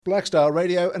Black Star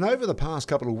Radio, and over the past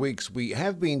couple of weeks we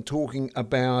have been talking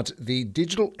about the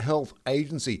Digital Health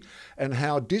Agency and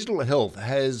how digital health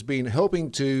has been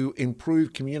helping to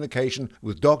improve communication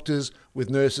with doctors, with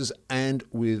nurses and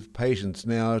with patients.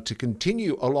 Now, to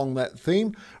continue along that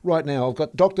theme, right now I've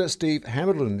got Dr. Steve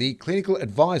Hambleton, the clinical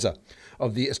advisor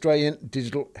of the Australian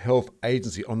Digital Health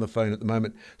Agency, on the phone at the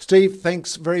moment. Steve,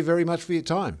 thanks very, very much for your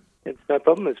time. It's no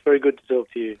problem. It's very good to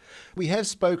talk to you. We have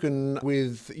spoken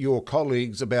with your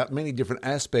colleagues about many different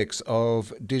aspects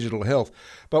of digital health,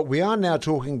 but we are now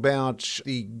talking about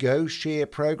the GoShare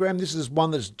program. This is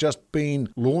one that's just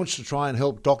been launched to try and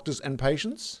help doctors and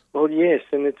patients? Well, yes,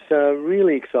 and it's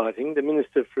really exciting. The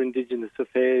Minister for Indigenous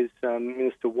Affairs,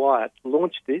 Minister Wyatt,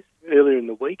 launched this earlier in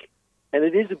the week, and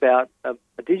it is about a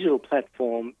digital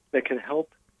platform that can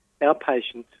help our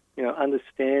patients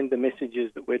understand the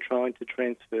messages that we're trying to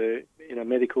transfer in a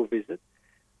medical visit.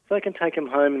 So they can take them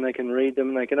home and they can read them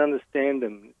and they can understand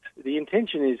them. The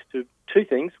intention is two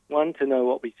things. One, to know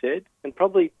what we said, and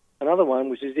probably another one,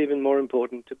 which is even more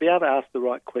important, to be able to ask the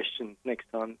right questions next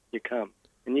time you come.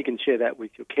 And you can share that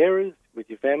with your carers, with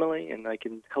your family, and they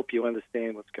can help you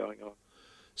understand what's going on.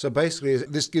 So basically,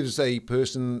 this gives a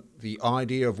person the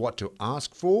idea of what to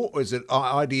ask for, or is it an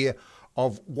idea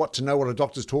of what to know what a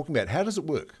doctor's talking about? How does it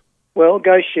work? Well,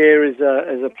 GoShare is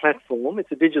a platform.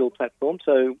 It's a digital platform,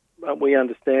 so we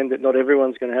understand that not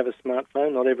everyone's going to have a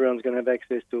smartphone, not everyone's going to have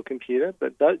access to a computer,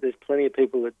 but there's plenty of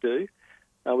people that do.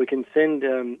 We can send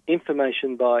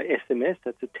information by SMS,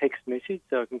 that's a text message,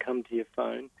 so it can come to your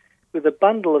phone, with a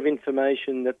bundle of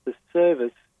information that the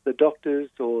service, the doctors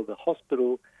or the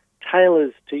hospital,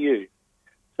 tailors to you.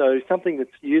 So something that's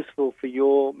useful for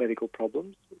your medical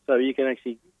problems, so you can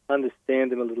actually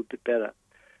understand them a little bit better.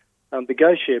 The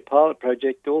GoShare pilot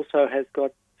project also has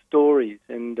got stories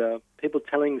and people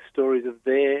telling stories of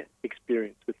their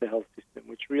experience with the health system,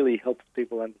 which really helps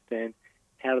people understand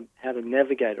how to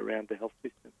navigate around the health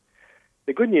system.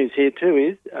 The good news here too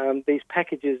is these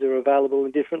packages are available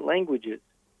in different languages,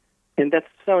 and that's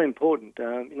so important.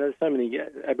 There's so many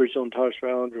Aboriginal and Torres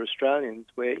Strait Islander Australians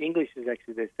where English is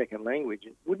actually their second language.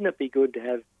 Wouldn't it be good to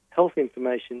have health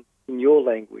information in your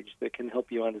language that can help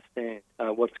you understand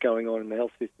what's going on in the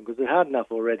health system? Because it's hard enough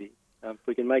already. If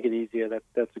we can make it easier,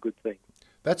 that's a good thing.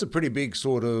 That's a pretty big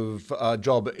sort of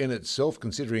job in itself,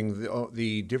 considering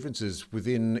the differences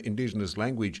within Indigenous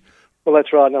language. Well,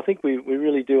 that's right, and I think we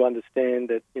really do understand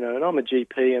that, and I'm a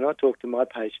GP and I talk to my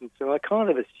patients, and I kind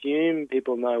of assume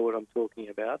people know what I'm talking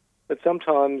about. But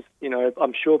sometimes,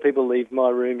 I'm sure people leave my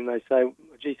room and they say,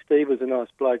 gee, Steve was a nice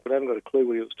bloke, but I haven't got a clue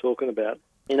what he was talking about.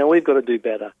 We've got to do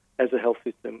better as a health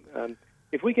system.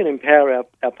 If we can empower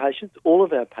our patients, all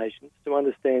of our patients, to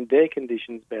understand their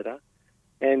conditions better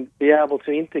and be able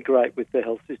to integrate with the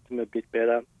health system a bit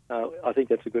better, I think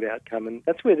that's a good outcome. And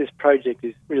that's where this project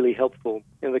is really helpful.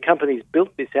 The company's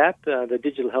built this app. The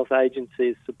Digital Health Agency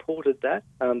has supported that.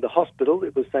 The hospital,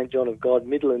 it was St John of God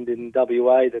Midland in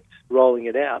WA that's rolling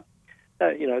it out.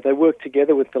 They worked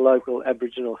together with the local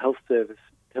Aboriginal Health Service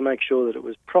to make sure that it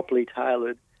was properly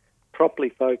tailored, properly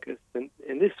focused, and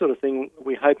this sort of thing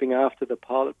we're hoping after the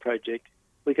pilot project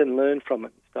we can learn from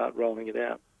it and start rolling it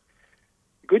out.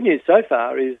 The good news so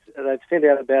far is they've sent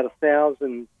out about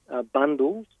 1,000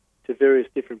 bundles to various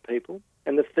different people,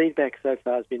 and the feedback so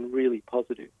far has been really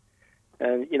positive.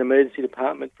 In emergency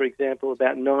department, for example,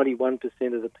 about 91%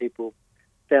 of the people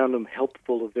found them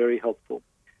helpful or very helpful.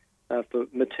 For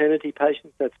maternity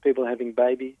patients, that's people having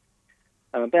babies,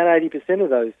 about 80% of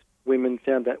those women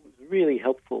found that was really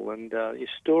helpful, and your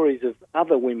stories of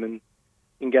other women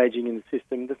engaging in the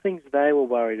system, the things they were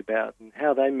worried about and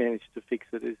how they managed to fix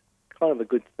it is kind of a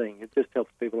good thing. It just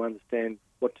helps people understand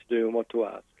what to do and what to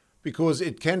ask. Because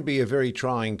it can be a very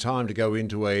trying time to go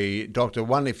into a doctor,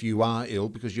 one, if you are ill,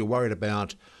 because you're worried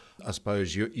about, I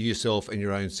suppose, yourself and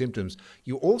your own symptoms.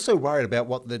 You're also worried about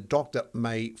what the doctor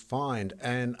may find,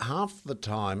 and half the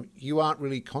time you aren't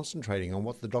really concentrating on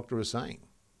what the doctor is saying.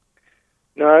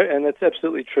 No, and that's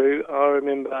absolutely true. I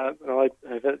remember I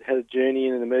have had a journey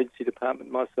in an emergency department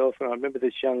myself, and I remember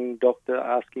this young doctor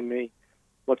asking me,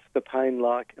 what's the pain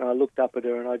like? And I looked up at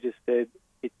her and I just said,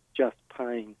 it's just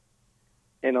pain.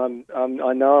 And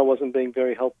I know I wasn't being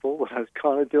very helpful, but I was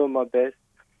kind of doing my best.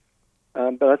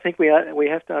 But I think we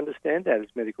have to understand that as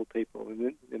medical people,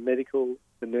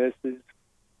 the nurses,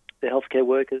 the healthcare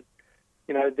workers.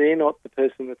 They're not the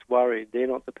person that's worried. They're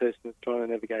not the person that's trying to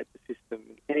navigate the system.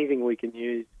 Anything we can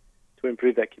use to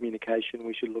improve that communication,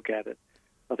 we should look at it.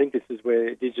 I think this is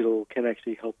where digital can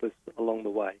actually help us along the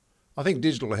way. I think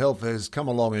digital health has come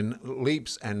along in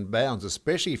leaps and bounds,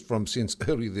 especially from since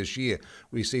early this year.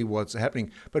 We see what's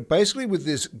happening. But basically with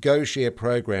this Go Share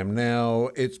program,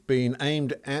 now it's been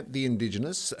aimed at the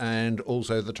Indigenous and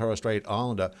also the Torres Strait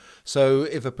Islander. So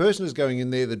if a person is going in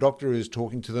there, the doctor is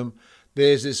talking to them,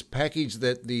 there's this package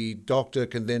that the doctor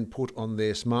can then put on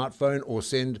their smartphone or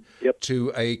send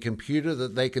to a computer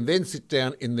that they can then sit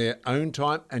down in their own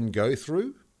time and go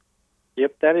through?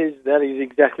 Yep, that is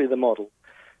exactly the model.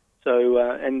 So,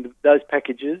 and those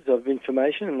packages of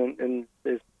information, and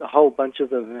there's a whole bunch of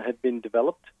them have been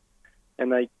developed,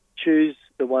 and they choose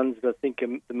the ones that I think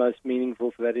are the most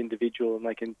meaningful for that individual, and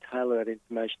they can tailor that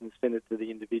information and send it to the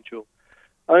individual.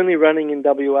 Only running in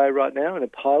WA right now in a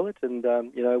pilot, and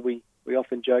we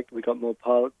often joke that we got more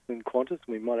pilots than Qantas, and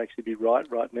we might actually be right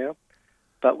now.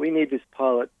 But we need this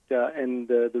pilot and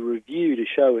the review to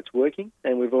show it's working,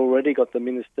 and we've already got the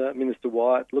Minister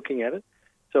Wyatt, looking at it.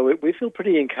 So we feel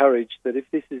pretty encouraged that if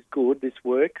this is good, this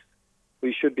works,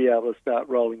 we should be able to start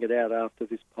rolling it out after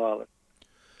this pilot.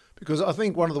 Because I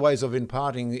think one of the ways of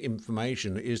imparting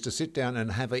information is to sit down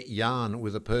and have a yarn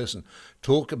with a person,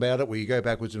 talk about it where you go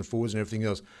backwards and forwards and everything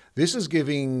else. This is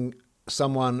giving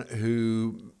someone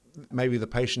who maybe the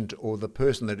patient or the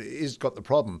person that is got the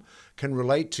problem can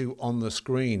relate to on the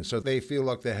screen, so they feel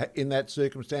like they're in that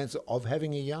circumstance of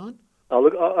having a yarn? Oh,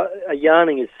 look,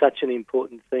 yarning is such an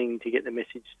important thing to get the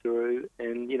message through,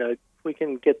 and, if we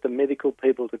can get the medical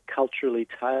people to culturally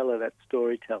tailor that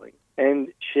storytelling and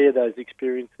share those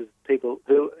experiences with people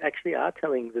who actually are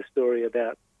telling the story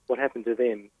about what happened to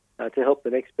them to help the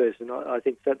next person, I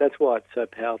think that's why it's so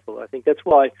powerful. I think that's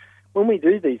why when we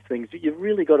do these things, you've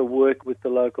really got to work with the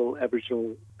local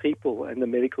Aboriginal people and the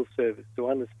medical service to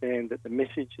understand that the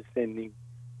message you're sending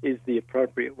is the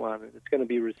appropriate one, and it's going to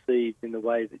be received in the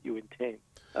way that you intend.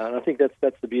 And I think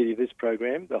that's the beauty of this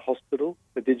program. The hospital,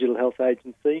 the Digital Health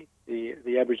Agency,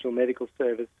 the Aboriginal Medical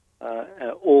Service,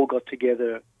 all got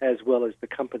together, as well as the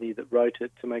company that wrote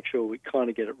it, to make sure we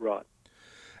kind of get it right.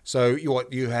 So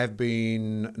you have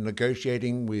been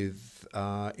negotiating with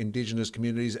Indigenous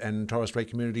communities and Torres Strait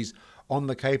communities on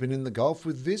the Cape and in the Gulf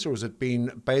with this, or has it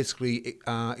been basically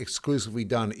exclusively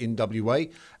done in WA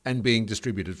and being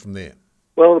distributed from there?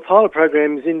 Well, the pilot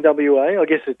program is in WA. I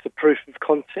guess it's a proof of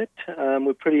concept.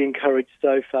 We're pretty encouraged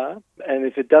so far. And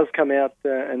if it does come out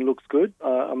and looks good,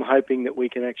 I'm hoping that we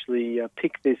can actually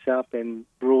pick this up and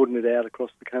broaden it out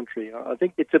across the country. I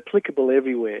think it's applicable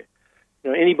everywhere.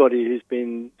 Anybody who's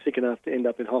been sick enough to end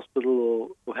up in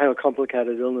hospital or have a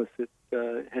complicated illness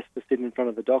that has to sit in front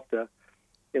of the doctor,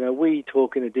 we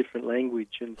talk in a different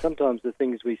language. And sometimes the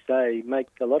things we say make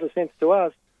a lot of sense to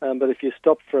us. But if you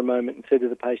stop for a moment and say to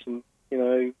the patient,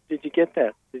 did you get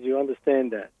that? Did you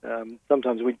understand that?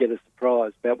 Sometimes we get a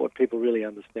surprise about what people really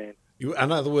understand.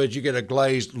 In other words, you get a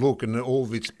glazed look and all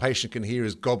the patient can hear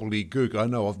is gobbledygook. I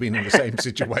know, I've been in the same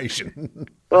situation.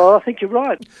 Well, I think you're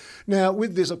right. Now,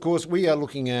 with this, of course, we are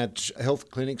looking at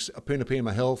health clinics,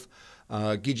 Poonapima Health,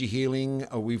 Gidgee Healing.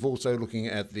 We've also looking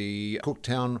at the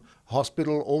Cooktown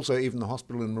Hospital, also even the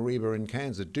hospital in Mareeba in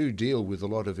Cairns that do deal with a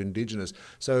lot of Indigenous.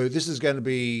 So this is going to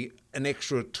be an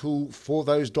extra tool for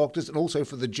those doctors and also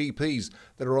for the GPs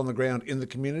that are on the ground in the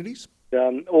communities.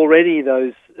 Already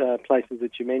those places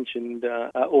that you mentioned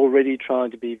are already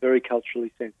trying to be very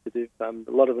culturally sensitive. A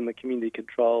lot of them are community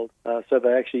controlled, so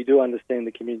they actually do understand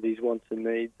the community's wants and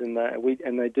needs, and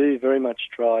they do very much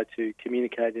try to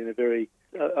communicate in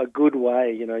a good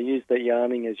way. Use that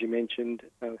yarning, as you mentioned,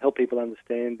 help people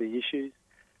understand the issues.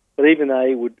 But even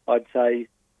they would, I'd say,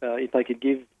 if they could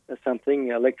give something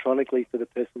electronically for the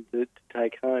person to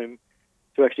take home,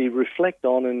 to actually reflect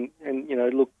on and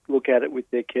look at it with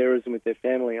their carers and with their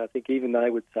family, I think even they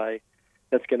would say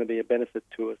that's going to be a benefit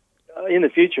to us. In the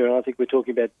future, and I think we're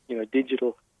talking about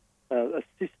digital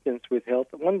assistance with health,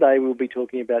 one day we'll be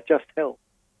talking about just health,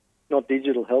 not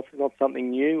digital health, not something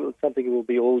new, it's something we'll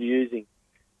be all using.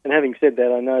 And having said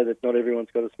that, I know that not everyone's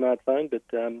got a smartphone, but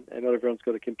and not everyone's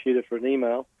got a computer for an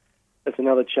email. That's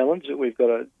another challenge that we've got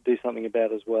to do something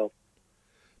about as well.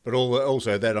 But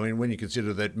also that, when you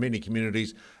consider that many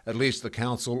communities, at least the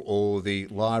council or the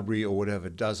library or whatever,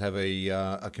 does have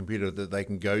a computer that they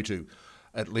can go to,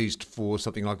 at least for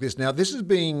something like this. Now, this is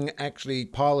being actually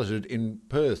piloted in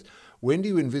Perth. When do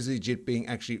you envisage it being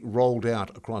actually rolled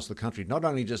out across the country, not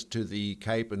only just to the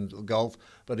Cape and the Gulf,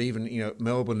 but even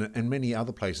Melbourne and many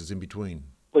other places in between?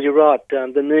 Well, you're right.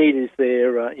 The need is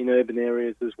there in urban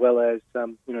areas as well as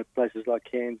places like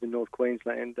Cairns and North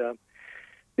Queensland.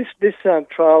 This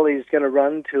trial is going to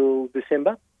run till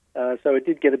December, so it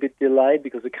did get a bit delayed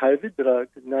because of COVID, but I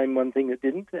could name one thing that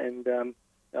didn't, and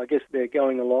I guess they're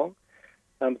going along.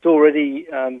 It's already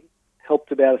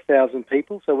helped about 1,000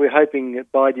 people. So we're hoping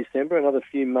that by December, another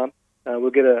few months,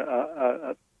 we'll get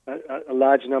a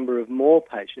large number of more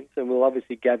patients, and we'll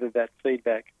obviously gather that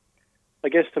feedback. I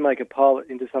guess to make a pilot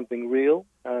into something real,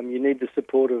 you need the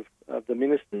support of the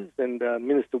ministers, and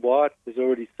Minister White has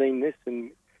already seen this,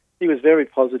 and he was very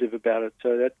positive about it,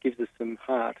 so that gives us some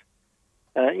heart.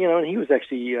 And he was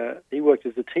actually, he worked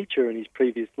as a teacher in his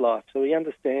previous life, so he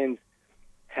understands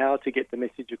how to get the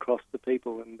message across to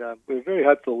people, and we're very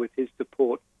hopeful with his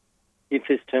support, if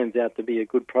this turns out to be a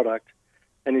good product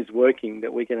and is working,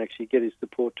 that we can actually get his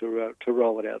support to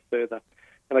roll it out further.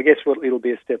 And I guess it'll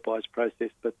be a stepwise process.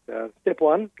 But step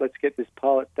one, let's get this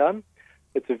pilot done.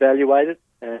 Let's evaluate it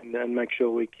and make sure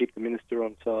we keep the minister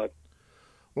on side.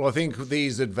 Well, I think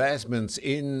these advancements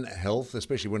in health,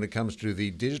 especially when it comes to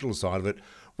the digital side of it,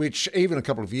 which even a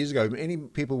couple of years ago, many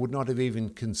people would not have even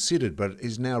considered, but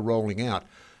is now rolling out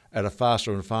at a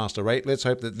faster and faster rate. Let's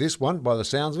hope that this one, by the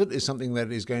sounds of it, is something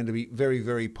that is going to be very,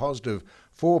 very positive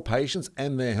for patients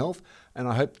and their health. And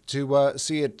I hope to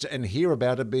see it and hear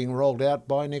about it being rolled out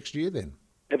by next year then.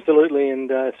 Absolutely. And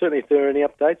certainly if there are any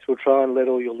updates, we'll try and let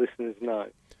all your listeners know.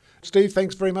 Steve,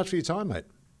 thanks very much for your time, mate.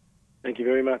 Thank you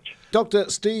very much. Dr.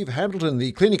 Steve Hambleton,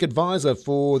 the Clinic Advisor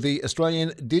for the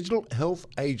Australian Digital Health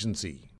Agency.